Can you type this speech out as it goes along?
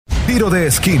Tiro de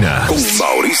esquina con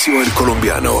Mauricio el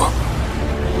Colombiano.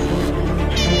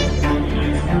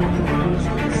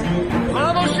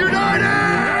 ¡Vamos, United!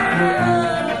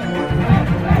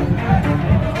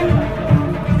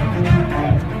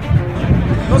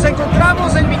 Nos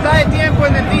encontramos en mitad de tiempo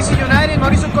en el D.C United,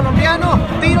 Mauricio el Colombiano,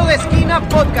 Tiro de Esquina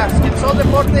Podcast, el Sol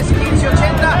Deportes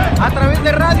 1580 a través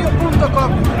de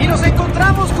radio.com. Y nos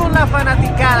encontramos con la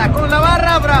fanaticada, con la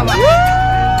barra brava.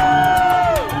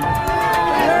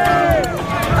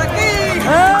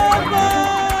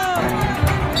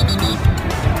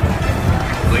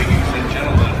 Ladies and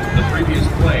gentlemen, the previous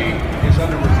play is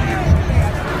under review.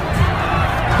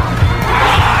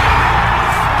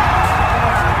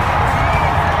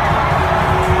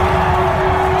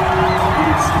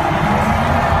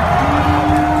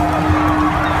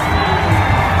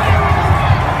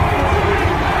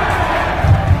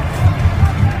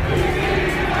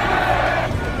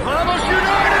 ¡Vamos, United!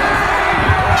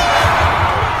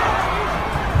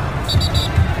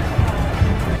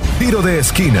 Tiro de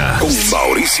esquina con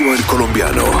Mauricio el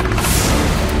Colombiano.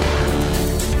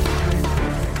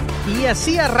 Y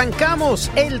así arrancamos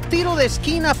el Tiro de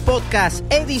Esquina Podcast,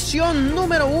 edición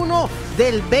número 1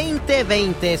 del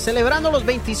 2020, celebrando los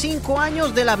 25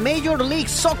 años de la Major League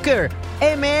Soccer,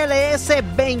 MLS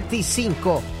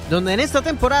 25, donde en esta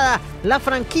temporada la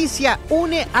franquicia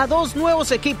une a dos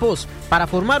nuevos equipos para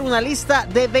formar una lista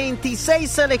de 26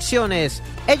 selecciones.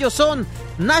 Ellos son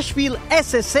Nashville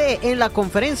SC en la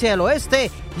Conferencia del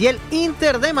Oeste y el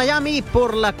Inter de Miami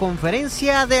por la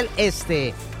Conferencia del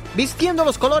Este. Vistiendo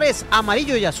los colores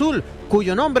amarillo y azul,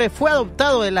 cuyo nombre fue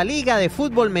adoptado de la Liga de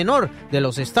Fútbol Menor de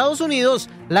los Estados Unidos,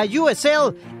 la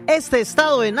USL, este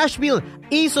estado de Nashville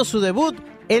hizo su debut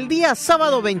el día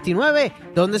sábado 29,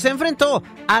 donde se enfrentó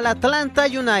al Atlanta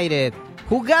United.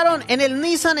 Jugaron en el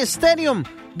Nissan Stadium,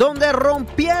 donde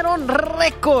rompieron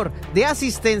récord de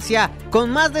asistencia con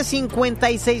más de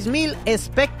 56,000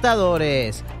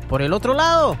 espectadores. Por el otro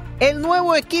lado, el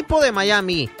nuevo equipo de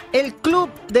Miami, el Club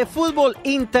de Fútbol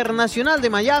Internacional de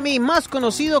Miami, más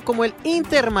conocido como el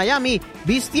Inter Miami,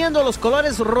 vistiendo los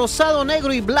colores rosado,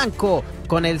 negro y blanco,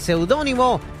 con el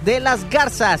seudónimo de las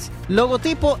Garzas,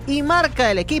 logotipo y marca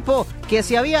del equipo que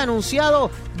se había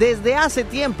anunciado desde hace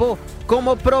tiempo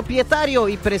como propietario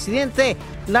y presidente,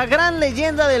 la gran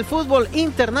leyenda del fútbol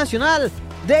internacional,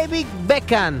 David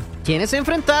Beckham, quienes se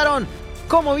enfrentaron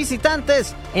como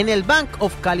visitantes en el Bank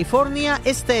of California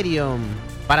Stadium.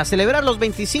 Para celebrar los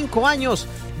 25 años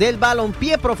del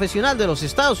balompié profesional de los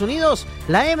Estados Unidos,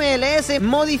 la MLS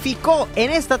modificó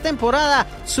en esta temporada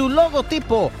su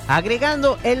logotipo,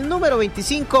 agregando el número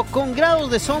 25 con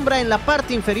grados de sombra en la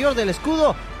parte inferior del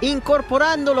escudo,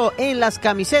 incorporándolo en las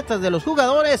camisetas de los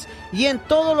jugadores y en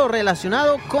todo lo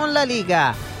relacionado con la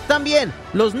liga. También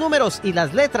los números y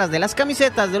las letras de las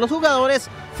camisetas de los jugadores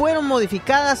fueron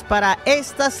modificadas para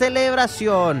esta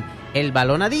celebración. El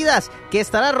balón Adidas, que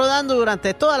estará rodando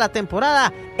durante toda la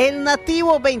temporada, el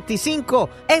nativo 25,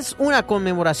 es una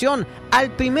conmemoración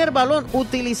al primer balón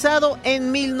utilizado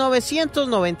en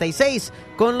 1996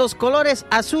 con los colores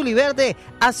azul y verde,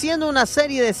 haciendo una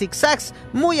serie de zigzags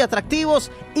muy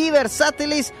atractivos y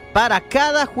versátiles para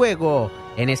cada juego.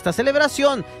 En esta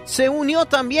celebración se unió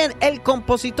también el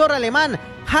compositor alemán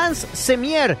Hans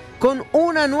Zimmer con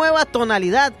una nueva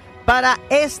tonalidad para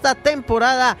esta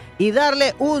temporada y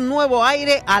darle un nuevo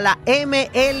aire a la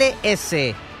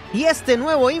MLS. Y este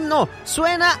nuevo himno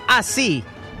suena así.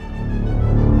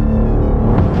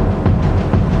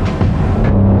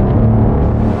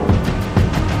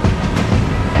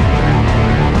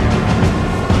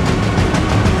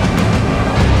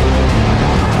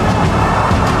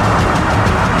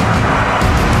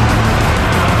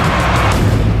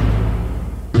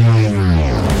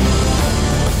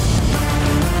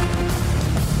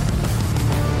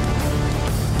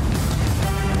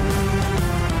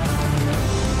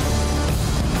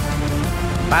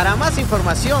 Para más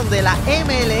información de la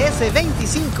MLS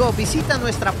 25, visita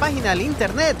nuestra página al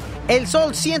internet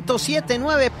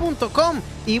elsol1079.com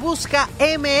y busca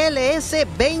MLS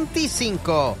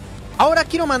 25. Ahora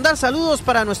quiero mandar saludos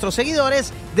para nuestros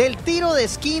seguidores del Tiro de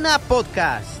Esquina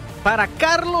Podcast. Para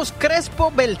Carlos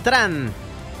Crespo Beltrán,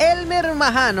 Elmer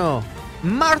Majano,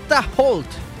 Marta Holt,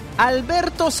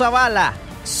 Alberto Zavala,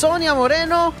 Sonia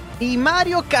Moreno y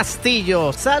Mario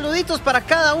Castillo. Saluditos para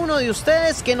cada uno de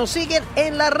ustedes que nos siguen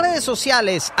en las redes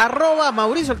sociales,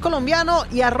 @Mauricio el Colombiano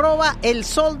y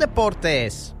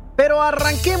 @ElSolDeportes. Pero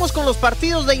arranquemos con los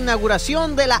partidos de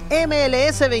inauguración de la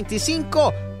MLS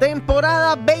 25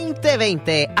 Temporada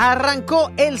 2020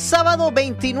 arrancó el sábado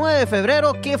 29 de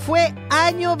febrero, que fue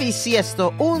año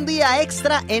bisiesto, un día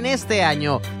extra en este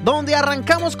año, donde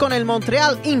arrancamos con el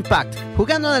Montreal Impact,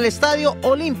 jugando en el estadio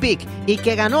Olympic y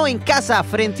que ganó en casa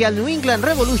frente al New England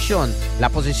Revolution la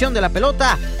posesión de la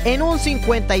pelota en un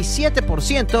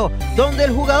 57%, donde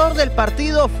el jugador del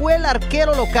partido fue el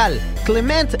arquero local,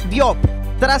 Clement Diop,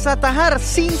 tras atajar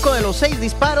 5 de los 6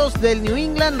 disparos del New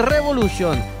England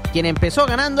Revolution, quien empezó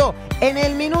ganando en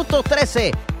el minuto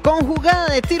 13 con jugada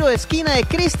de tiro de esquina de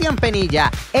Cristian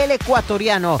Penilla, el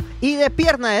ecuatoriano, y de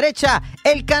pierna derecha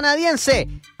el canadiense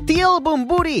Teal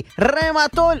Bumburi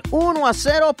remató el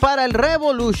 1-0 para el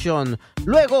Revolution.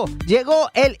 Luego llegó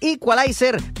el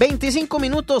equalizer 25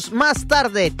 minutos más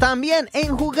tarde, también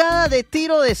en jugada de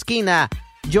tiro de esquina.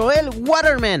 Joel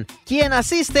Waterman, quien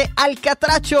asiste al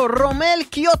catracho Romel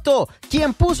Kyoto,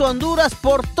 quien puso a Honduras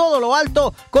por todo lo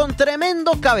alto con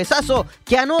tremendo cabezazo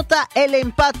que anota el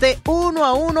empate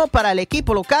 1-1 para el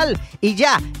equipo local. Y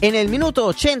ya en el minuto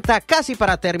 80, casi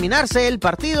para terminarse el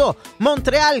partido,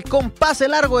 Montreal con pase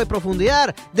largo de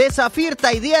profundidad de Zafir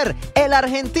Taidier, el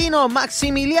argentino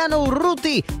Maximiliano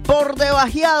Urruti por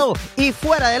debajeado y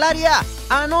fuera del área,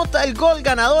 anota el gol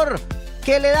ganador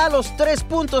que le da los 3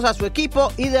 puntos a su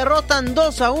equipo y derrotan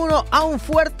 2-1 a un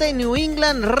fuerte New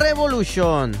England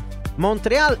Revolution.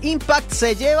 Montreal Impact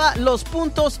se lleva los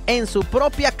puntos en su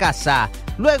propia casa.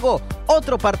 Luego,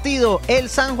 otro partido, el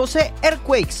San Jose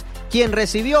Earthquakes, quien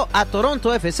recibió a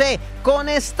Toronto FC con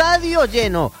estadio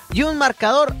lleno y un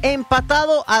marcador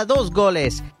empatado a 2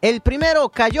 goles. El primero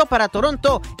cayó para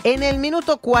Toronto en el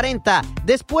minuto 40,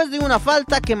 después de una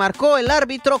falta que marcó el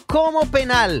árbitro como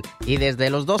penal. Y desde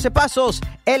los 12 pasos,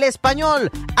 el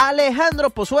español Alejandro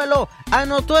Pozuelo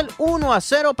anotó el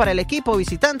 1-0 para el equipo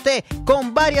visitante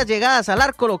con varias llegadas al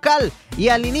arco local. Y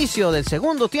al inicio del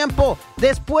segundo tiempo,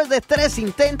 después de 3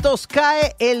 intentos,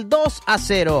 cae el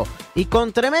 2-0. Y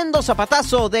con tremendo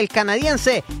zapatazo del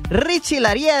canadiense Richie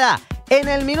Larieda en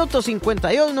el minuto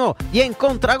 51 y en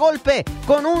contragolpe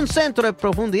con un centro de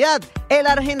profundidad, el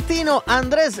argentino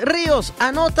Andrés Ríos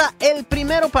anota el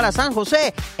primero para San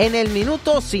José en el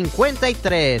minuto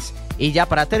 53. Y ya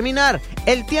para terminar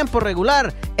el tiempo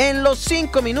regular, en los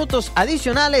 5 minutos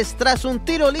adicionales, tras un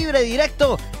tiro libre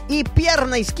directo y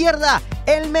pierna izquierda,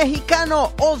 el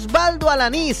mexicano Osvaldo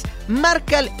Alanís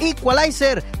marca el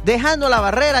equalizer, dejando la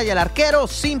barrera y el arquero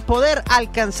sin poder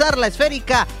alcanzar la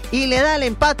esférica, y le da el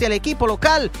empate al equipo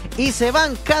local y se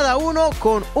van cada uno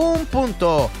con 1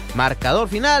 punto. Marcador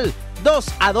final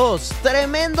 2-2,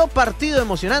 tremendo partido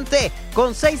emocionante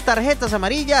con 6 tarjetas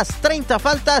amarillas, 30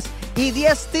 faltas y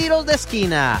 10 tiros de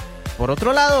esquina. Por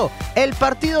otro lado, el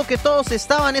partido que todos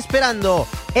estaban esperando,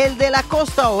 el de la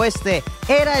costa oeste,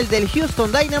 era el del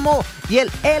Houston Dynamo y el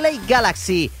LA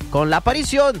Galaxy, con la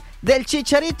aparición del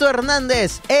Chicharito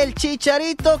Hernández, el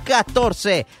Chicharito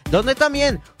 14, donde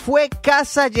también fue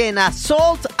casa llena,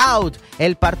 sold out,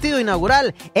 el partido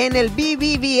inaugural en el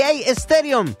BBVA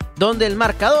Stadium, donde el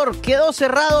marcador quedó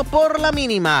cerrado por la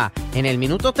mínima. En el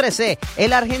minuto 13,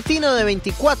 el argentino de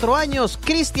 24 años,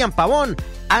 Cristian Pavón,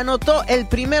 anotó el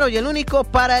primero y el único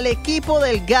para el equipo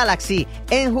del Galaxy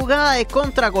en jugada de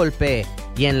contragolpe.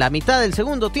 Y en la mitad del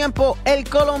segundo tiempo, el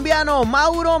colombiano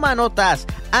Mauro Manotas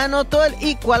anotó el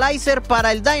equalizer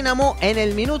para el Dynamo en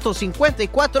el minuto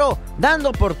 54,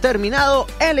 dando por terminado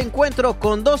el encuentro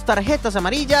con 2 tarjetas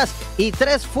amarillas y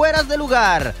 3 fueras de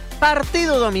lugar.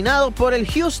 Partido dominado por el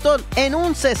Houston en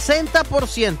un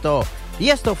 60%. Y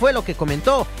esto fue lo que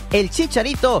comentó el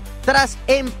Chicharito tras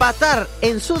empatar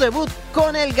en su debut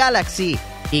con el Galaxy.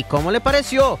 ¿Y cómo le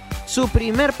pareció su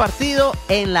primer partido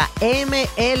en la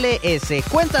MLS?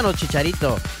 Cuéntanos,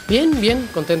 Chicharito. Bien,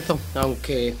 contento,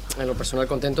 aunque en lo personal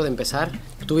contento de empezar.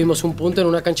 Tuvimos un punto en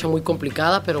una cancha muy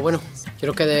complicada, pero bueno,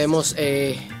 creo que debemos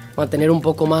mantener un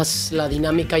poco más la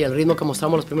dinámica y el ritmo que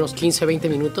mostramos los primeros 15-20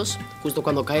 minutos, justo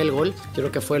cuando cae el gol.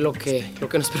 Creo que fue lo que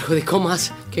nos perjudicó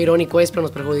más. Qué irónico es, pero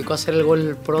nos perjudicó hacer el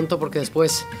gol pronto, porque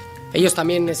después ellos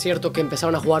también es cierto que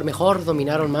empezaron a jugar mejor,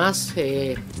 dominaron más,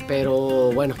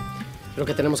 pero bueno, creo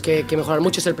que tenemos que mejorar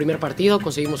mucho. Es el primer partido,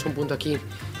 conseguimos un punto aquí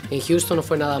en Houston, no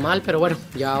fue nada mal, pero bueno,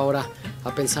 ya ahora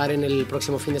a pensar en el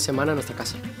próximo fin de semana en nuestra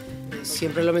casa.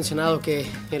 Siempre lo he mencionado que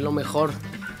es lo mejor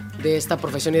de esta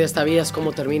profesión y de esta vida es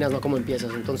cómo terminas, no cómo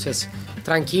empiezas. Entonces,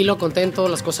 tranquilo, contento,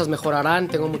 las cosas mejorarán,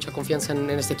 tengo mucha confianza en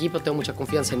este equipo, tengo mucha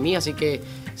confianza en mí, así que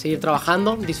seguir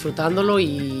trabajando, disfrutándolo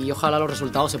y ojalá los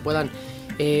resultados se puedan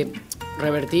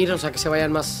revertir, o sea, que se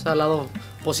vayan más al lado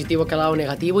positivo que al lado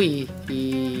negativo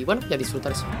y bueno, ya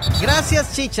disfrutar eso.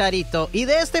 Gracias, Chicharito. Y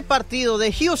de este partido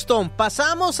de Houston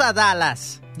pasamos a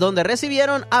Dallas. donde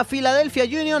recibieron a Philadelphia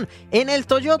Union en el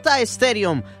Toyota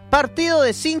Stadium. Partido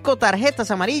de 5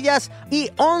 tarjetas amarillas y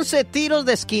 11 tiros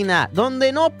de esquina,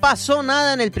 donde no pasó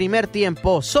nada en el primer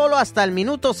tiempo, solo hasta el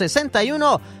minuto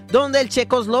 61, donde el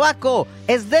checoslovaco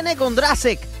Zdeněk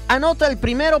Ondráček anota el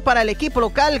primero para el equipo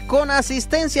local con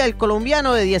asistencia del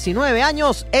colombiano de 19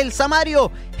 años, el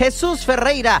samario Jesús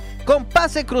Ferreira, con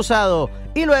pase cruzado.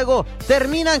 Y luego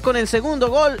terminan con el segundo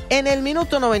gol en el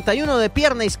minuto 91 de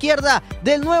pierna izquierda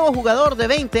del nuevo jugador de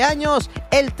 20 años,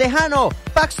 el tejano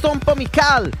Paxton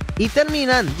Pomykal, y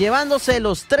terminan llevándose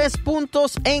los 3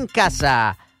 puntos en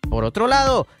casa. Por otro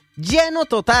lado, lleno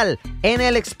total en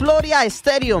el Exploria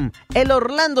Stadium, el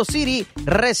Orlando City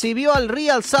recibió al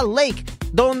Real Salt Lake,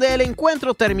 donde el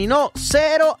encuentro terminó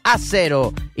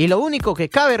 0-0. Y lo único que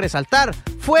cabe resaltar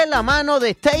fue la mano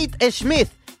de Tate Smith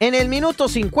en el minuto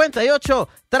 58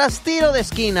 tras tiro de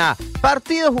esquina.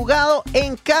 Partido jugado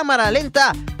en cámara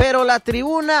lenta, pero la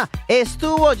tribuna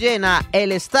estuvo llena,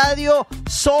 el estadio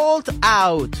sold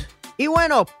out. Y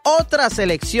bueno, otra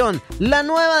selección, la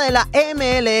nueva de la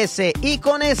MLS, y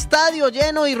con estadio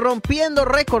lleno y rompiendo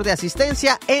récord de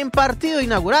asistencia en partido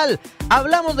inaugural.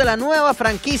 Hablamos de la nueva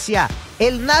franquicia,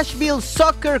 el Nashville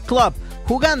Soccer Club,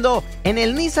 jugando en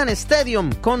el Nissan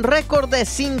Stadium con récord de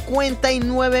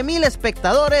 59,000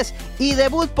 espectadores y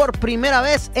debut por primera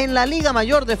vez en la Liga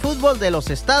Mayor de Fútbol de los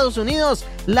Estados Unidos,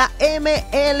 la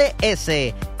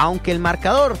MLS, aunque el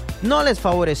marcador no les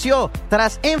favoreció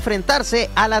tras enfrentarse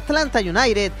al Atlanta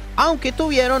United, aunque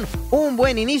tuvieron un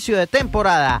buen inicio de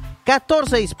temporada.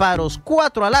 14 disparos,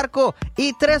 4 al arco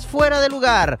y 3 fuera de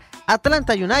lugar.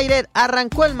 Atlanta United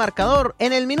arrancó el marcador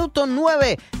en el minuto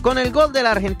 9 con el gol del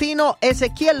argentino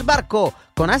Ezequiel Barco,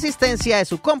 con asistencia de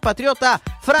su compatriota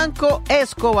Franco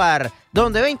Escobar,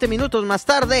 donde 20 minutos más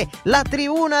tarde la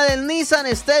tribuna del Nissan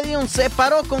Stadium se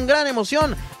paró con gran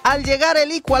emoción al llegar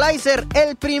el equalizer,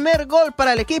 el primer gol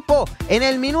para el equipo en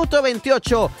el minuto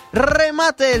 28,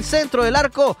 remate del centro del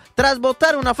arco tras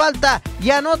botar una falta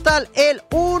y anota el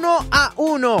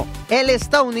 1-1 el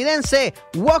estadounidense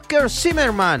Walker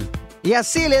Zimmerman. Y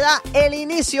así le da el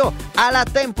inicio a la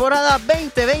temporada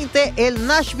 2020 el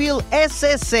Nashville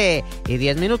SC. Y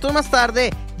 10 minutos más tarde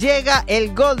llega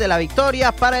el gol de la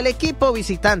victoria para el equipo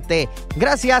visitante,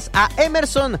 gracias a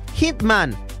Emerson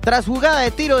Hitman, tras jugada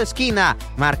de tiro de esquina.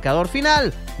 Marcador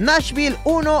final, Nashville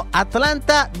 1,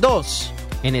 Atlanta 2.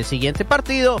 En el siguiente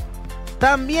partido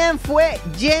también fue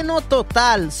lleno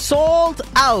total, sold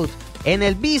out, en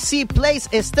el BC Place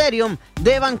Stadium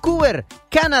de Vancouver,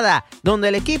 Canadá, donde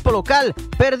el equipo local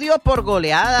perdió por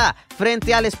goleada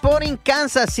frente al Sporting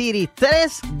Kansas City,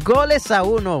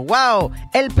 3-1. ¡Wow!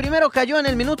 El primero cayó en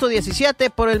el minuto 17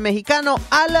 por el mexicano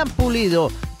Alan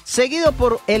Pulido, seguido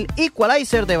por el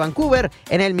equalizer de Vancouver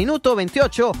en el minuto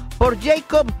 28 por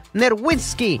Jacob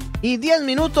Nerwinski, y 10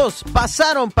 minutos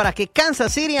pasaron para que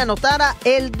Kansas City anotara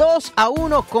el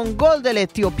 2-1 con gol del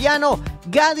etiopiano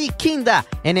Gadi Kinda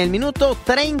en el minuto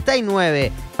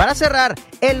 39. Para cerrar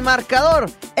el marcador,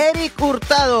 Eric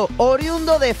Hurtado,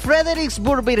 oriundo de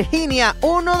Fredericksburg, Virginia,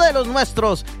 uno de los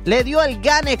nuestros, le dio el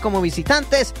gane como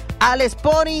visitantes al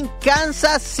Sporting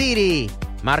Kansas City.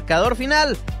 Marcador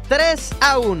final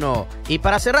 3-1. Y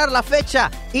para cerrar la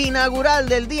fecha inaugural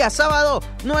del día sábado,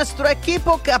 nuestro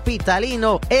equipo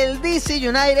capitalino, el DC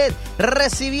United,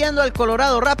 recibiendo al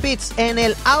Colorado Rapids en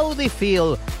el Audi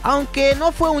Field. Aunque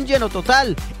no fue un lleno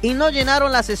total y no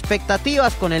llenaron las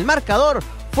expectativas con el marcador,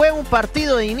 fue un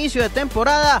partido de inicio de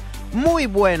temporada muy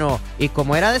bueno. Y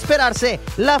como era de esperarse,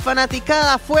 la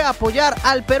fanaticada fue a apoyar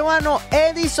al peruano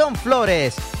Edison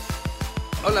Flores.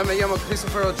 Hola, me llamo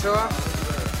Christopher Ochoa.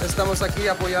 Estamos aquí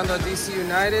apoyando a DC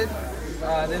United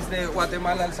desde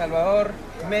Guatemala, El Salvador,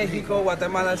 México,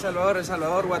 Guatemala, El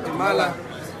Salvador, Guatemala.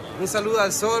 Un saludo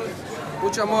al sol,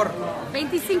 mucho amor.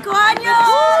 25 años.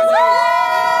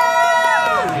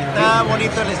 Está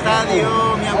bonito el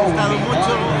estadio, me ha gustado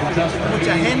mucho,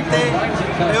 mucha gente,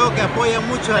 veo que apoyan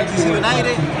mucho al DC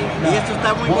United y esto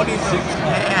está muy bonito,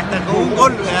 hasta con un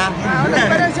gol, ¿verdad? Una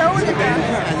experiencia única.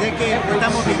 Así que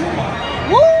estamos bien.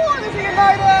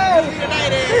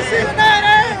 DC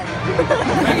United.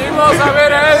 Venimos a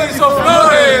ver a Edison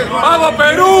Flores. ¡Vamos,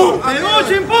 Perú! ¡Perú,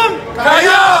 chimpum!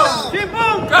 ¡Callao!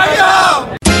 ¡Chimpum!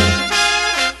 ¡Callao!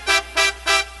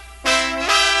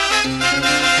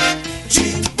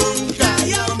 Chimpum,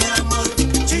 Callao, mi amor.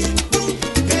 Chimpum,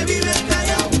 que vive el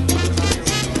Callao.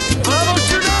 ¡Vamos,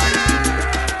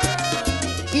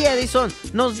 United! Y Edison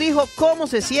nos dijo cómo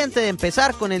se siente de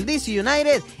empezar con el DC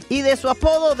United y de su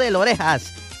apodo del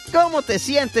Orejas. ¿Cómo te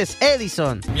sientes,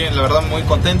 Edison? Bien, la verdad muy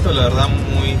contento, la verdad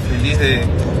muy feliz de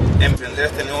emprender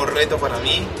este nuevo reto para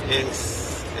mí.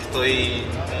 Es estoy,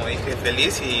 como dije,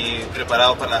 feliz y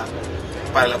preparado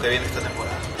para lo que viene esta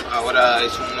temporada. Ahora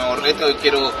es un nuevo reto y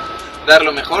quiero dar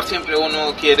lo mejor. Siempre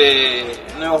uno quiere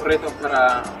nuevos retos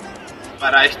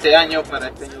para este año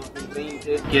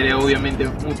 2020. Quiere obviamente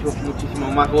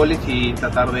muchísimo más goles y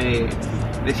tratar de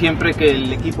siempre que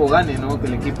el equipo gane, ¿no? Que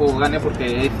el equipo gane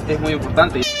porque es muy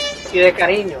importante. Y de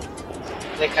cariño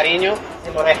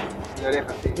en la oreja. La oreja,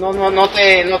 sí. No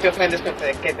te ofendes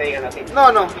que te digan así.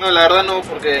 No, la verdad no,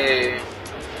 porque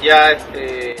ya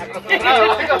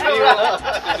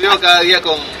vivo cada día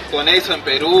con eso en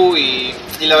Perú y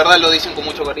la verdad lo dicen con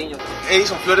mucho cariño.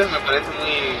 Edison Flores me parece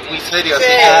muy serio, Sí.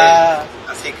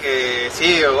 así que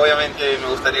sí, obviamente me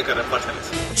gustaría que refuercen eso.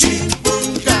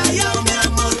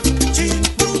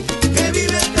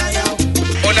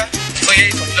 Hola, soy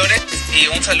Edison Flores y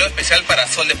un saludo especial para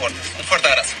Sol Deportes. Un fuerte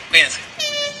abrazo, cuídense.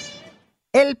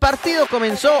 El partido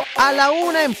comenzó a la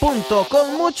 1 en punto,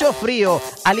 con mucho frío.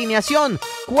 Alineación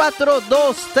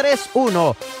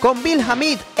 4-2-3-1, con Bill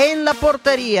Hamid en la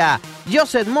portería.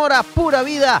 Joseph Mora, pura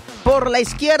vida, por la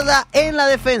izquierda en la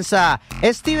defensa.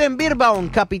 Steven Birbaum,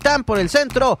 capitán por el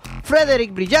centro.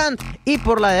 Frederick Brillant y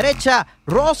por la derecha,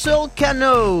 Russell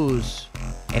Canoes.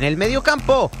 En el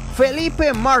mediocampo,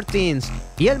 Felipe Martins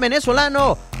y el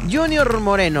venezolano Junior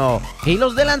Moreno. Y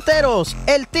los delanteros,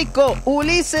 el tico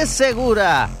Ulises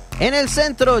Segura. En el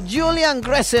centro, Julian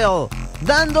Gressel,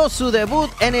 dando su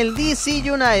debut en el D.C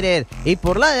United. Y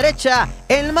por la derecha,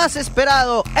 el más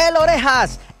esperado, el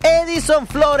Orejas, Edison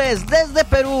Flores desde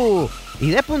Perú.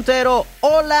 Y de puntero,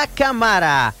 Ola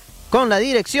Camara, con la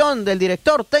dirección del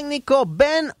director técnico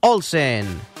Ben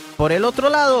Olsen. Por el otro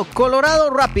lado,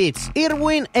 Colorado Rapids,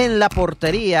 Irwin en la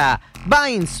portería.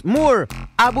 Vines, Moore,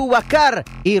 Abubakar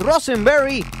y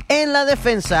Rosenberry en la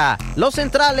defensa. Los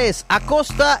centrales,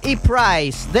 Acosta y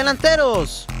Price.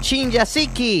 Delanteros,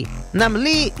 Chinyasiki,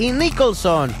 Namli y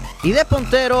Nicholson. Y de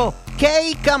puntero,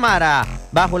 Kei Kamara,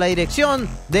 bajo la dirección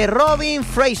de Robin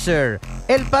Fraser.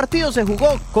 El partido se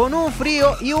jugó con un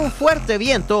frío y un fuerte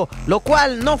viento, lo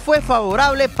cual no fue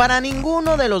favorable para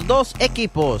ninguno de los dos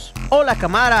equipos. Ola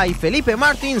Camara y Felipe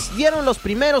Martins dieron los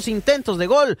primeros intentos de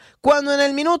gol cuando en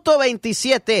el minuto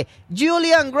 27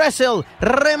 Julian Gressel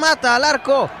remata al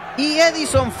arco y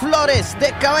Edison Flores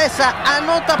de cabeza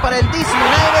anota para el D.C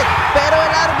United, pero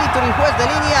el árbitro y juez de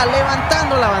línea,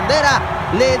 levantando la bandera,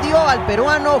 le dio al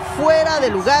peruano fuera de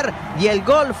lugar y el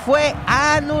gol fue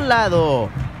anulado.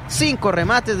 5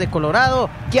 remates de Colorado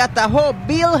que atajó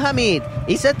Bill Hamid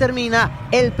y se termina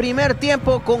el primer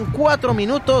tiempo con 4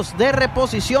 minutos de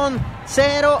reposición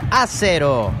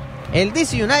 0-0. El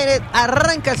D.C United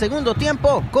arranca el segundo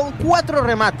tiempo con 4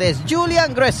 remates.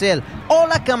 Julian Gressel,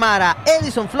 Ola Camara,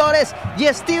 Edison Flores y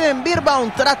Steven Birbaum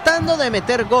tratando de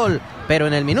meter gol. Pero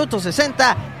en el minuto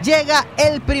 60 llega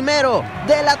el primero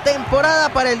de la temporada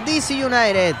para el D.C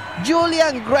United.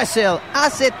 Julian Gressel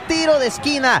hace tiro de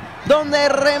esquina, donde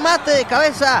remate de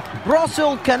cabeza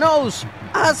Russell Canoes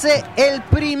hace el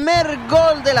primer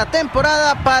gol de la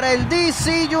temporada para el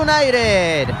D.C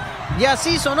United. Y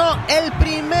así sonó el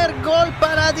primer gol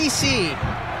para D.C.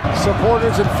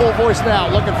 Supporters in full voice now,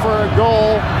 looking for a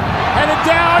goal. Headed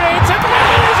down, it's a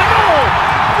goal!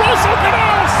 Russell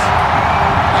Canoes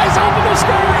has opened the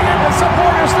scoring, and the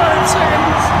supporters started singing.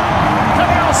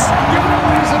 Canoes giving a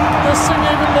reason to sing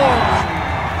even more.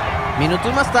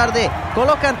 Minutos más tarde,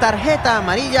 colocan tarjeta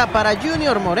amarilla para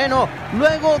Junior Moreno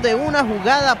luego de una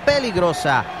jugada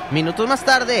peligrosa. Minutos más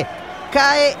tarde,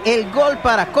 cae el gol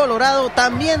para Colorado,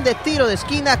 también de tiro de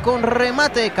esquina con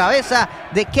remate de cabeza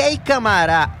de Kei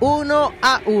Kamara,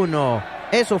 1-1.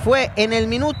 Eso fue en el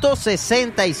minuto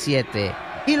 67.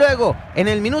 Y luego, en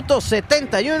el minuto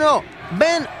 71,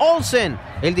 Ben Olsen,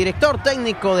 el director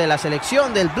técnico de la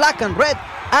selección del Black and Red,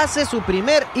 hace su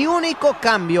primer y único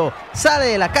cambio. Sale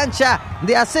de la cancha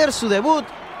de hacer su debut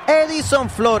Edison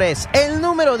Flores, el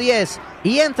número 10,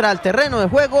 y entra al terreno de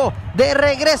juego de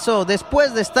regreso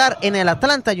después de estar en el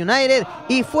Atlanta United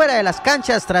y fuera de las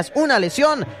canchas tras una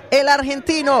lesión, el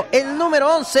argentino, el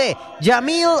número 11,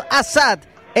 Yamil Asad,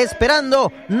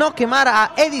 esperando no quemar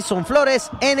a Edison Flores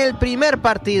en el primer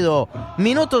partido.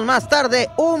 Minutos más tarde,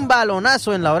 un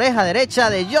balonazo en la oreja derecha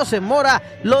de Joseph Mora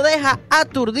lo deja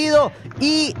aturdido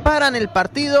y paran el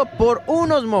partido por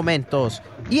unos momentos.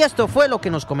 Y esto fue lo que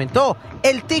nos comentó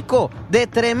el tico de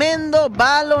tremendo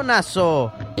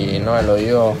balonazo. Y no, el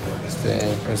oído,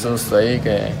 un susto ahí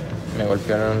que me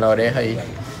golpeó en la oreja y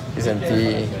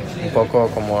sentí un poco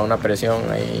como una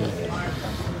presión ahí.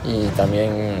 Y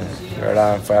también,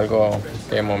 ¿verdad? Fue algo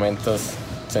que en momentos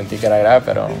sentí que era grave,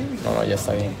 pero no, ya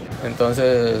está bien.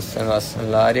 Entonces,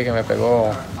 en la área que me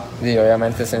pegó,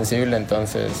 obviamente sensible,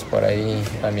 entonces por ahí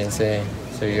también se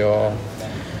vio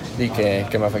y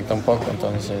que me afectó un poco.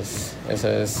 Entonces eso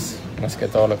es más que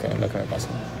todo lo que me pasó.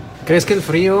 ¿Crees que el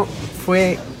frío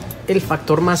fue el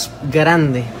factor más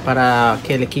grande para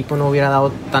que el equipo no hubiera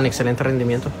dado tan excelente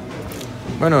rendimiento?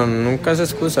 Bueno, nunca es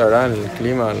excusa, ¿verdad? El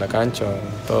clima, la cancha,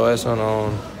 todo eso no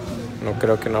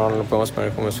creo que no lo podemos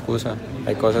poner como excusa.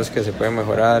 Hay cosas que se pueden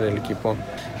mejorar, el equipo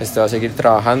va a seguir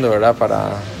trabajando, ¿verdad?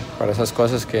 Para esas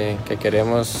cosas que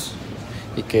queremos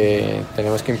y que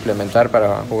tenemos que implementar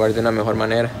para jugar de una mejor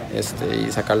manera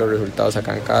y sacar los resultados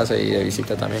acá en casa y de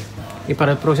visita también. Y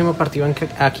para el próximo partido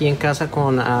aquí en casa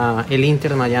con el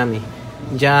Inter Miami,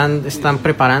 ¿ya están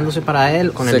preparándose para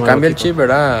él? Con el se cambia el equipo? chip,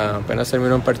 ¿verdad? Apenas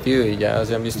termina un partido y ya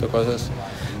se han visto cosas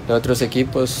de otros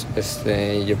equipos,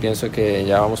 y yo pienso que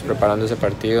ya vamos preparando ese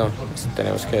partido.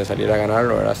 Tenemos que salir a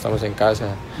ganarlo, ¿verdad? Estamos en casa,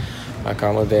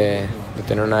 acabamos de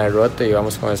tener una derrota y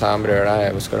vamos con esa hambre, ¿verdad?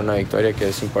 De buscar una victoria que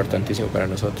es importantísimo para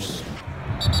nosotros.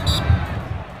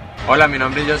 Hola, mi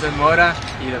nombre es Joseph Mora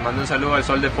y les mando un saludo al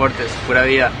Sol Deportes, pura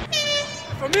vida.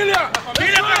 ¡Familia!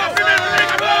 ¡Familia! ¡Vamos!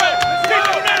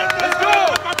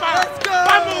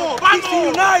 ¡DC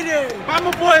United!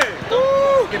 ¡Vamos pues!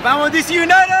 ¡Que vamos DC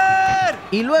United!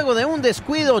 Y luego de un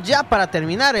descuido ya para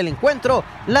terminar el encuentro,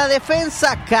 la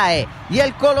defensa cae y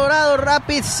el Colorado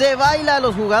Rapids se baila a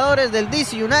los jugadores del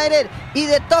DC United y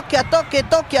de toque a toque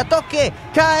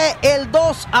cae el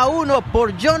 2-1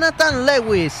 por Jonathan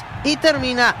Lewis y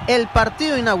termina el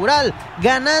partido inaugural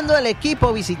ganando el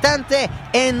equipo visitante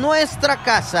en nuestra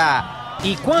casa.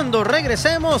 Y cuando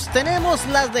regresemos tenemos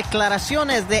las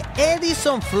declaraciones de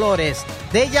Edison Flores,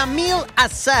 de Yamil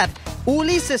Assad,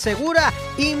 Ulises Segura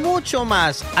y mucho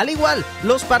más. Al igual,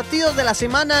 los partidos de la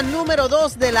semana número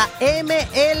 2 de la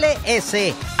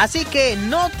MLS. Así que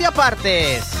no te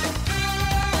apartes.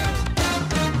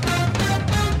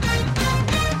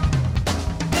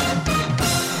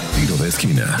 Tiro de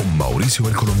esquina con Mauricio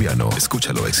el Colombiano.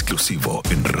 Escúchalo exclusivo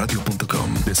en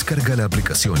radio.com. Descarga la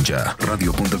aplicación ya.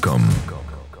 Radio.com.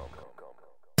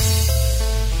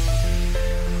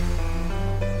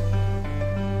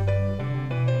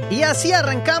 Y así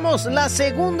arrancamos la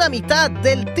segunda mitad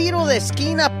del Tiro de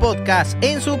Esquina Podcast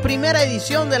en su primera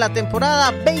edición de la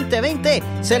temporada 2020,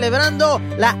 celebrando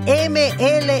la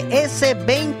MLS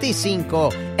 25.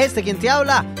 Quien te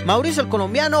habla, Mauricio el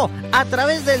Colombiano, a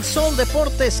través del Sol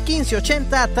Deportes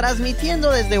 1580,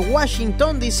 transmitiendo desde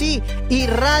Washington, D.C. y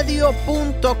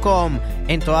radio.com.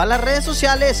 En todas las redes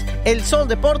sociales, el Sol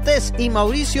Deportes y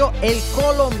Mauricio el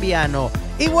Colombiano.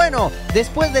 Y bueno,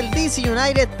 después del DC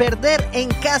United perder en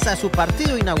casa su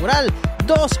partido inaugural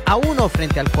 2-1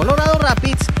 frente al Colorado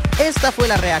Rapids, esta fue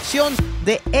la reacción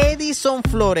de Edison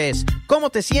Flores. ¿Cómo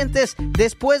te sientes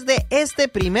después de este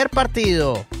primer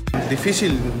partido?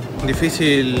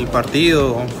 Difícil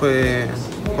partido, fue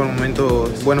por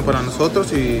momentos buenos para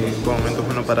nosotros y por momentos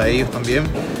buenos para ellos también.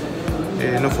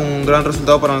 No fue un gran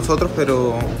resultado para nosotros,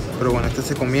 pero bueno, este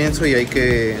es el comienzo y hay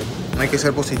que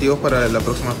ser positivos para la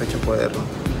próxima fecha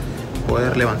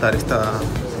poder levantar esta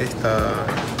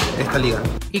liga.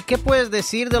 ¿Y qué puedes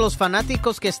decir de los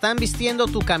fanáticos que están vistiendo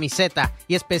tu camiseta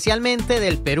y especialmente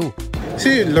del Perú?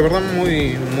 Sí, la verdad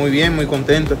muy bien, muy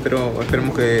contento.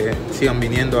 Esperemos que sigan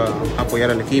viniendo a apoyar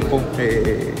al equipo.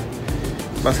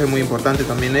 Va a ser muy importante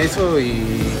también eso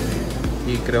y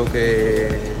creo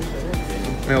que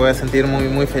me voy a sentir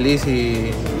muy feliz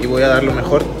y voy a dar lo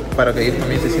mejor para que ellos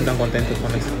también se sientan contentos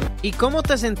con eso. ¿Y cómo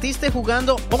te sentiste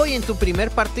jugando hoy en tu primer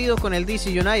partido con el DC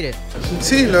United?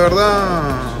 Sí, la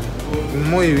verdad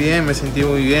muy bien, me sentí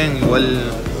muy bien. Igual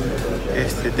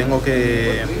tengo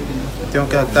que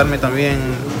adaptarme también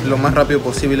lo más rápido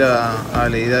posible a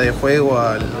la idea de juego,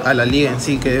 a la liga en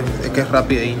sí, que es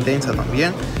rápida e intensa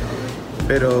también.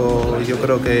 Pero yo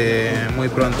creo que muy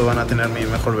pronto van a tener mi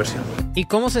mejor versión. ¿Y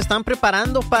cómo se están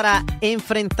preparando para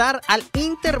enfrentar al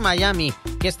Inter Miami,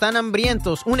 que están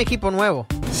hambrientos, un equipo nuevo?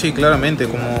 Sí, claramente,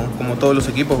 como todos los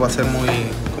equipos va a ser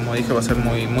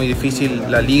muy difícil.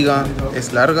 La liga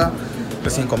es larga,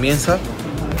 recién comienza,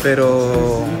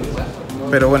 pero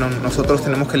bueno, nosotros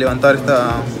tenemos que levantar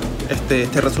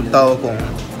este resultado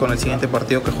con el siguiente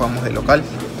partido que jugamos de local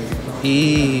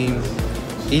y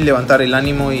levantar el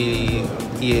ánimo y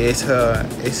esa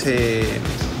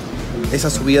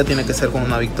subida tiene que ser con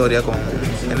una victoria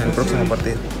en el próximo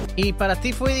partido. ¿Y para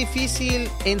ti fue difícil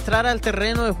entrar al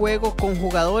terreno de juego con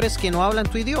jugadores que no hablan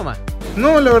tu idioma?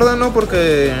 No, la verdad no,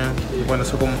 porque bueno,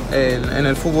 en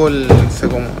el fútbol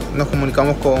nos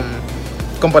comunicamos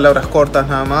con palabras cortas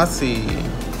nada más y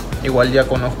igual ya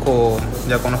conozco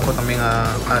también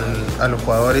a los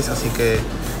jugadores, así que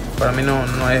para mí no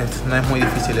es muy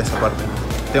difícil esa parte.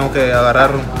 Tengo que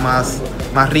agarrar más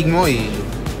ritmo y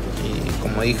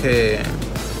como dije,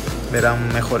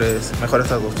 verán mejores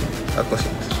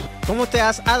actuaciones. ¿Cómo te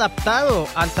has adaptado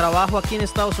al trabajo aquí en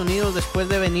Estados Unidos después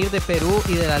de venir de Perú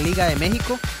y de la Liga de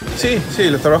México? Sí,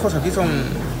 los trabajos aquí son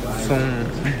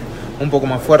un poco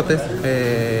más fuertes,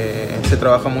 se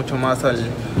trabaja mucho más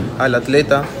al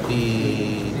atleta,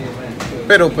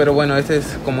 pero bueno, este es,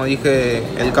 como dije,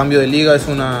 el cambio de liga es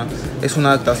una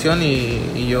adaptación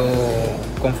y yo,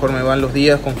 conforme van los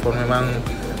días, conforme van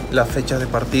las fechas de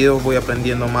partido, voy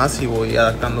aprendiendo más y voy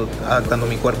adaptando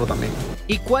mi cuerpo también.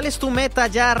 ¿Y cuál es tu meta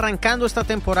ya arrancando esta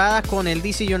temporada con el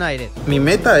DC United? Mi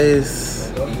meta es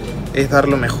dar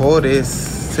lo mejor, es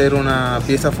ser una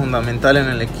pieza fundamental en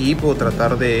el equipo,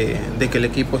 tratar de que el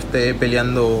equipo esté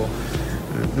peleando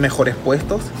mejores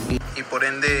puestos y por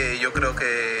ende yo creo que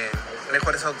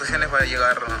mejores actuaciones va a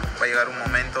llegar un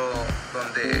momento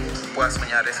donde pueda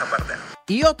soñar esa parte.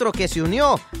 Y otro que se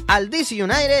unió al DC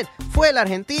United fue el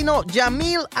argentino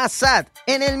Yamil Asad.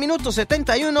 En el minuto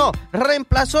 71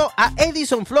 reemplazó a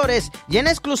Edison Flores y en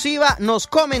exclusiva nos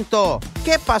comentó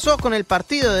qué pasó con el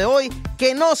partido de hoy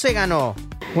que no se ganó.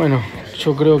 Bueno,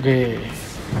 yo creo que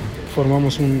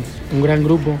formamos un gran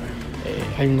grupo,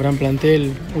 hay un gran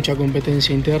plantel, mucha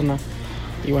competencia interna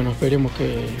y bueno, esperemos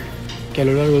que a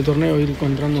lo largo del torneo ir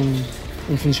encontrando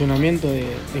un funcionamiento de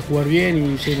jugar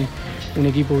bien y ser un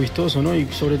equipo vistoso, ¿no? Y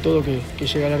sobre todo que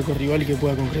llegue al arco rival y que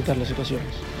pueda concretar las ocasiones.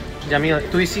 Yamil,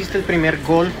 tú hiciste el primer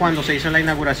gol cuando se hizo la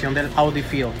inauguración del Audi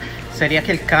Field. ¿Sería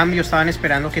que el cambio estaban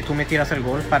esperando que tú metieras el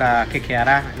gol para que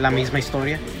quedara la misma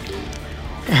historia?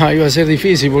 Iba a ser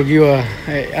difícil porque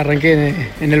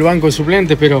arranqué en el banco de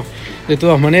suplentes, pero de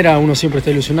todas maneras uno siempre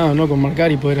está ilusionado, ¿no? Con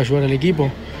marcar y poder ayudar al equipo.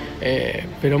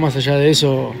 Pero más allá de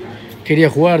eso, quería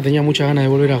jugar, tenía muchas ganas de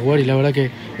volver a jugar y la verdad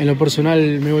que en lo personal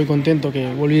me voy contento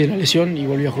que volví de la lesión y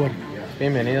volví a jugar.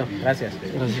 Bienvenido, gracias.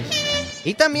 Gracias.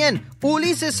 Y también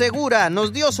Ulises Segura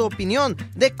nos dio su opinión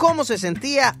de cómo se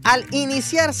sentía al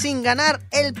iniciar sin ganar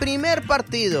el primer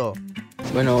partido.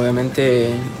 Bueno, obviamente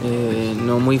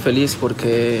no muy feliz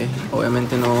porque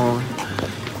obviamente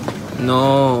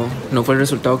no fue el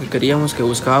resultado que queríamos, que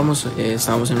buscábamos.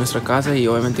 Estábamos en nuestra casa y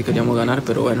obviamente queríamos ganar,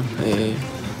 pero bueno,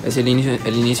 es el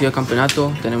inicio del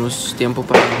campeonato, tenemos tiempo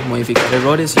para modificar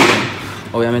errores y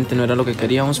obviamente no era lo que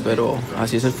queríamos, pero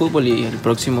así es el fútbol y el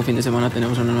próximo fin de semana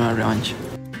tenemos una nueva revancha.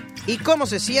 ¿Y cómo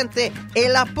se siente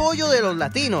el apoyo de los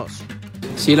latinos?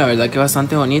 Sí, la verdad que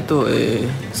bastante bonito,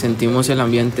 sentimos el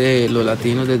ambiente de los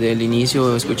latinos desde el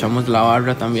inicio, escuchamos la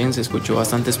barra también, se escuchó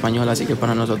bastante español, así que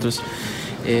para nosotros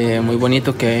muy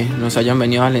bonito que nos hayan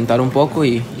venido a alentar un poco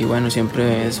y bueno,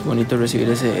 siempre es bonito recibir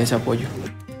ese apoyo.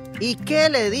 ¿Y qué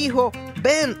le dijo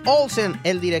Ben Olsen,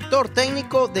 el director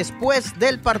técnico, después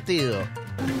del partido?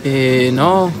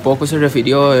 No, poco se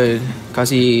refirió,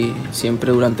 casi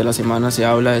siempre durante la semana se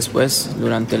habla después,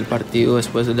 durante el partido,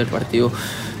 después del partido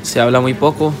se habla muy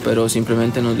poco, pero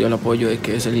simplemente nos dio el apoyo de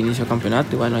que es el inicio del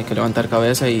campeonato y bueno, hay que levantar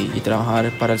cabeza y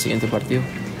trabajar para el siguiente partido.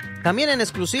 También en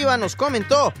exclusiva nos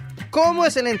comentó cómo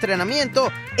es el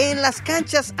entrenamiento en las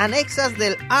canchas anexas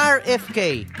del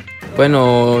RFK.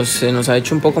 Bueno, se nos ha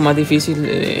hecho un poco más difícil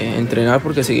entrenar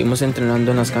porque seguimos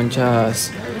entrenando en las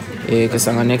canchas que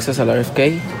están anexas al RFK,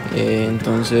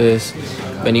 entonces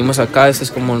venimos acá, este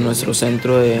es como nuestro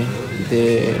centro de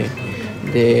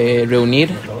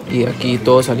reunir y aquí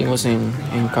todos salimos en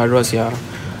carro hacia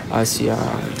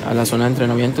a la zona de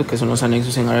entrenamiento que son los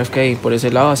anexos en RFK y por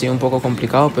ese lado ha sido un poco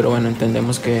complicado, pero bueno,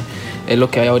 entendemos que es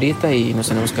lo que hay ahorita y nos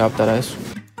tenemos que adaptar a eso.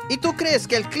 ¿Y tú crees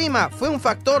que el clima fue un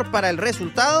factor para el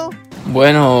resultado?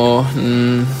 Bueno,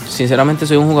 sinceramente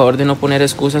soy un jugador de no poner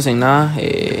excusas en nada,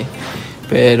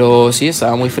 pero sí,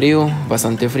 estaba muy frío,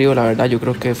 bastante frío, la verdad. Yo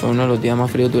creo que fue uno de los días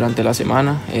más fríos durante la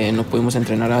semana. No pudimos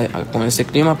entrenar con este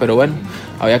clima, pero bueno,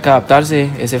 había que adaptarse.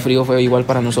 Ese frío fue igual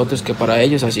para nosotros que para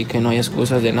ellos, así que no hay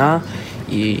excusas de nada.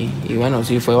 Y bueno,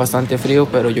 sí, fue bastante frío,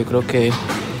 pero yo creo que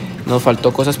nos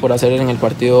faltó cosas por hacer en el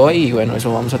partido de hoy y bueno,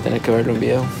 eso vamos a tener que verlo en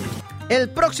video. El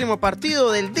próximo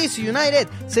partido del DC United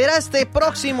será este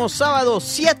próximo sábado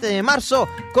 7 de marzo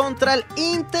contra el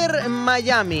Inter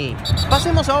Miami.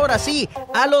 Pasemos ahora sí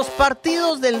a los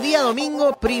partidos del día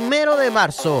domingo 1 de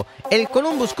marzo. El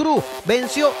Columbus Crew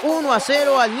venció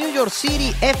 1-0 al New York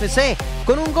City FC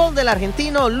con un gol del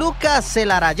argentino Lucas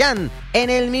Celarayán en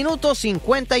el minuto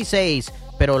 56.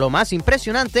 Pero lo más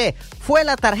impresionante fue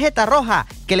la tarjeta roja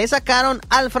que le sacaron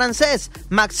al francés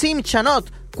Maxime Chanot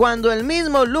cuando el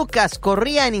mismo Lucas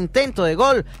corría en intento de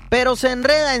gol, pero se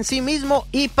enreda en sí mismo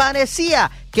y parecía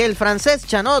que el francés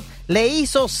Chanot le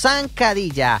hizo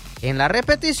zancadilla. En la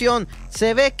repetición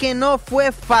se ve que no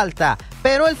fue falta,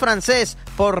 pero el francés,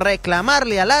 por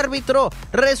reclamarle al árbitro,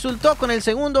 resultó con el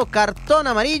segundo cartón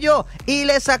amarillo y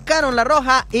le sacaron la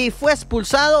roja y fue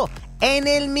expulsado en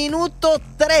el minuto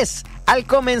 3 al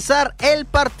comenzar el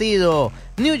partido.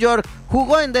 New York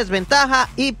jugó en desventaja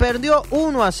y perdió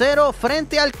 1-0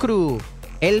 frente al Crew.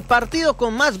 El partido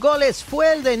con más goles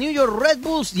fue el de New York Red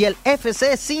Bulls y el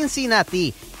FC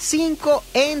Cincinnati, 5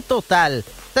 en total,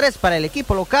 3 para el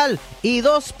equipo local y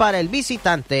 2 para el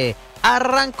visitante.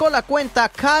 Arrancó la cuenta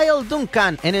Kyle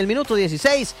Duncan en el minuto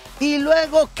 16 y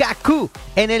luego Kaku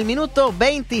en el minuto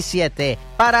 27,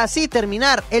 para así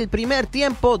terminar el primer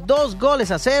tiempo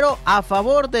 2-0 a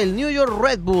favor del New York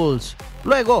Red Bulls.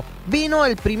 Luego vino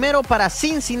el primero para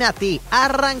Cincinnati,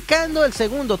 arrancando el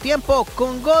segundo tiempo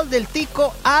con gol del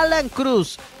tico Alan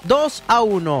Cruz,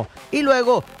 2-1. Y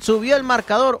luego subió el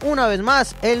marcador una vez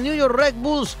más el New York Red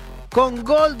Bulls con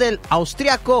gol del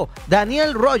austriaco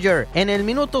Daniel Roger en el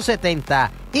minuto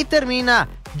 70. Y termina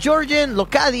Georgian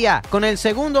Locadia con el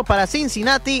segundo para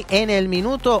Cincinnati en el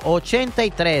minuto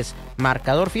 83.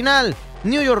 Marcador final,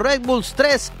 New York Red Bulls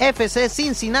 3, FC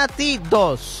Cincinnati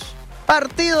 2.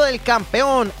 Partido del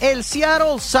campeón, el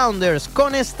Seattle Sounders,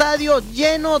 con estadio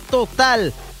lleno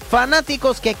total.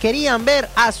 Fanáticos que querían ver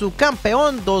a su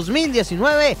campeón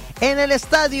 2019 en el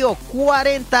estadio,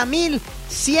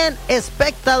 40,100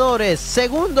 espectadores,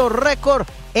 segundo récord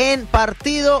en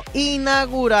partido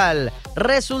inaugural.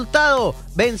 Resultado,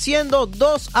 venciendo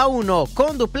 2-1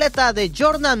 con dupleta de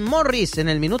Jordan Morris en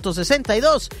el minuto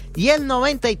 62 y el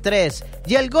 93.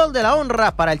 Y el gol de la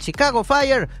honra para el Chicago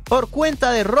Fire por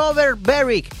cuenta de Robert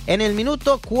Berrick en el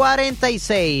minuto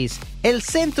 46. El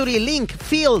Century Link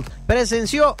Field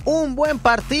presenció un buen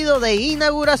partido de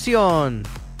inauguración.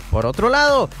 Por otro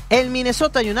lado, el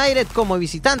Minnesota United como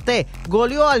visitante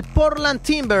goleó al Portland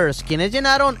Timbers, quienes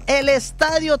llenaron el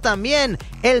estadio también.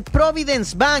 El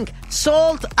Providence Bank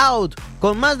sold out,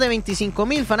 con más de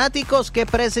 25,000 fanáticos que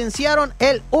presenciaron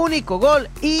el único gol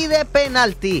y de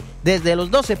penalti desde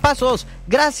los 12 pasos,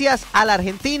 gracias al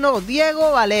argentino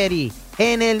Diego Valeri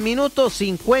en el minuto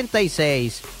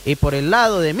 56. Y por el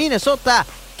lado de Minnesota,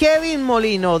 Kevin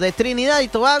Molino de Trinidad y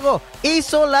Tobago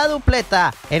hizo la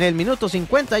dupleta en el minuto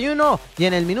 51 y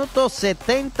en el minuto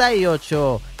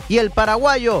 78. Y el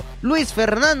paraguayo Luis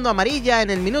Fernando Amarilla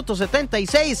en el minuto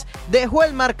 76 dejó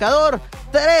el marcador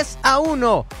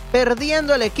 3-1,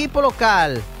 perdiendo el equipo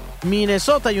local.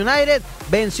 Minnesota United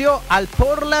venció al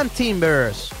Portland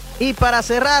Timbers. Y para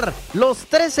cerrar los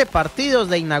 13 partidos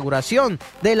de inauguración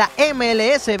de la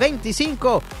MLS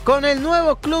 25 con el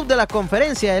nuevo club de la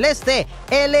Conferencia del Este,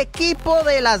 el equipo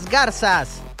de las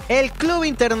Garzas, el Club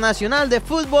Internacional de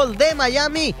Fútbol de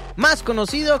Miami, más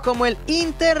conocido como el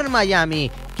Inter Miami,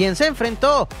 quien se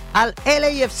enfrentó al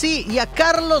LAFC y a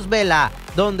Carlos Vela,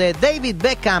 donde David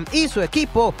Beckham y su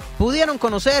equipo pudieron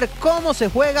conocer cómo se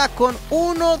juega con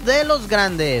uno de los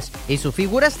grandes. Y su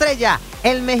figura estrella,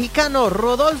 el mexicano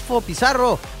Rodolfo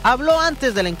Pizarro, habló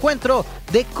antes del encuentro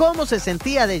de cómo se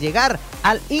sentía de llegar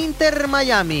al Inter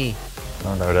Miami.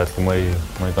 No, la verdad estoy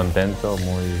muy contento,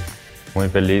 muy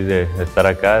feliz de estar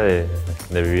acá, de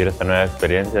vivir esta nueva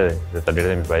experiencia, de salir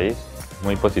de mi país.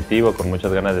 Muy positivo, con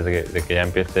muchas ganas de que ya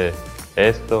empiece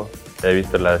esto. He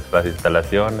visto las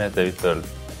instalaciones, he visto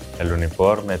el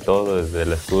uniforme, todo, desde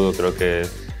el escudo. Creo que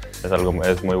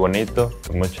es muy bonito,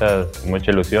 con mucha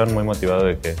ilusión, muy motivado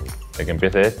de que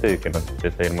empiece y que nos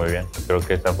empiece a ir muy bien. Creo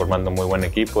que están formando muy buen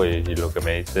equipo y lo que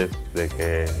me dices de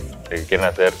que quieren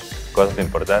hacer cosas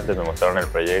importantes, me mostraron el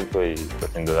proyecto y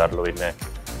pues, sin dudarlo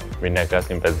vine acá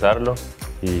sin pensarlo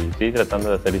y sí, tratando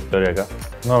de hacer historia acá.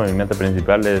 No, mi meta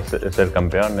principal es ser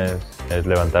campeón, es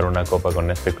levantar una copa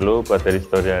con este club, hacer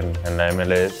historia en la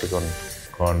MLS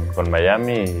con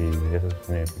Miami y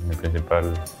esa es mi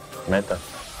principal meta.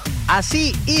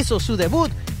 Así hizo su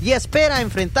debut y espera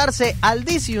enfrentarse al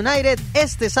D.C United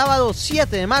este sábado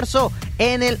 7 de marzo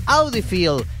en el Audi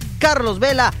Field. Carlos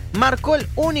Vela marcó el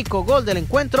único gol del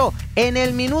encuentro en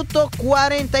el minuto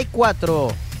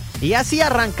 44. Y así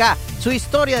arranca su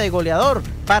historia de goleador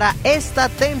para esta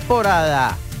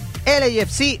temporada.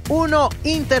 LAFC 1,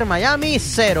 Inter Miami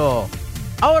 0.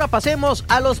 Ahora pasemos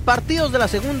a los partidos de la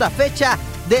segunda fecha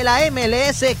de la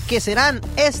MLS que serán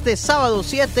este sábado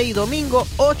 7 y domingo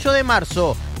 8 de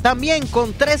marzo, también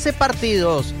con 13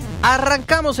 partidos.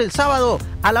 Arrancamos el sábado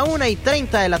a la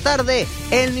 1:30 de la tarde,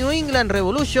 el New England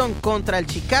Revolution contra el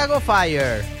Chicago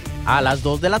Fire. A las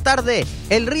 2 de la tarde,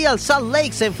 el Real Salt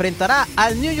Lake se enfrentará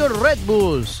al New York Red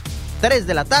Bulls. 3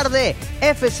 de la tarde,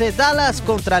 FC Dallas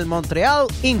contra el Montreal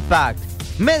Impact.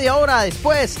 Media hora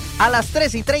después, a las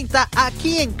 3:30,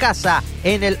 aquí en casa,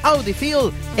 en el Audi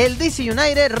Field, el DC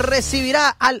United recibirá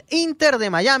al Inter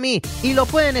de Miami y lo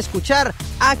pueden escuchar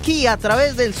aquí a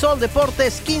través del Sol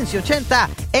Deportes 1580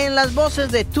 en las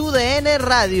voces de TUDN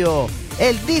Radio.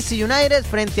 el DC United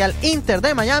frente al Inter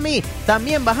de Miami,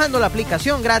 también bajando la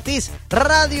aplicación gratis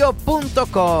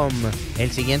radio.com.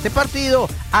 El siguiente partido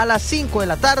a las 5 de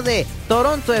la tarde,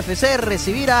 Toronto FC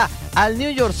recibirá al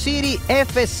New York City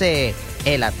FC.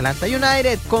 El Atlanta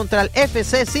United contra el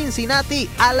FC Cincinnati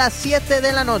a las 7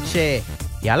 de la noche.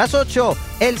 Y a las 8,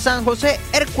 el San José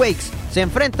Earthquakes se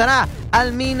enfrentará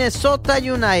al Minnesota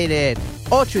United.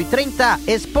 8:30,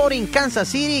 Sporting Kansas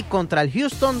City contra el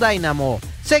Houston Dynamo.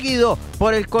 Seguido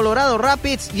por el Colorado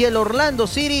Rapids y el Orlando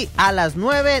City a las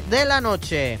 9 de la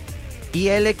noche. Y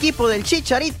el equipo del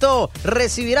Chicharito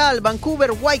recibirá al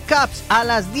Vancouver Whitecaps a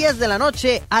las 10 de la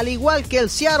noche, al igual que el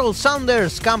Seattle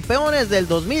Sounders, campeones del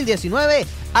 2019,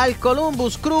 al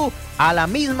Columbus Crew a la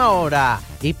misma hora.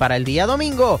 Y para el día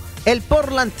domingo, el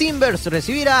Portland Timbers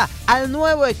recibirá al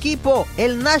nuevo equipo,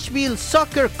 el Nashville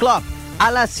Soccer Club,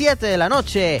 a las 7 de la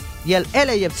noche, y el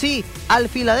LAFC al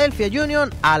Philadelphia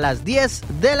Union a las 10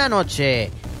 de la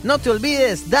noche. No te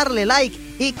olvides darle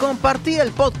like y compartir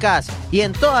el podcast, y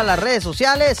en todas las redes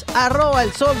sociales,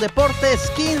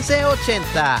 @elsoldeportes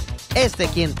 1580.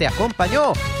 Quien te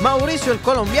acompañó, Mauricio el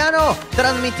Colombiano,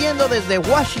 transmitiendo desde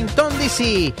Washington,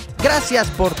 D.C. Gracias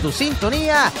por tu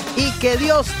sintonía y que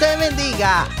Dios te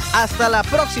bendiga. Hasta la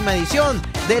próxima edición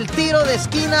del Tiro de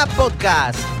Esquina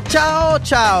Podcast. Chao,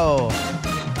 chao.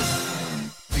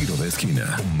 Tiro de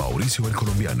Esquina, Mauricio el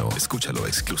Colombiano. Escúchalo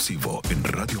exclusivo en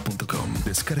radio.com.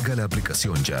 Descarga la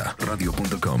aplicación ya,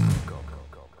 radio.com.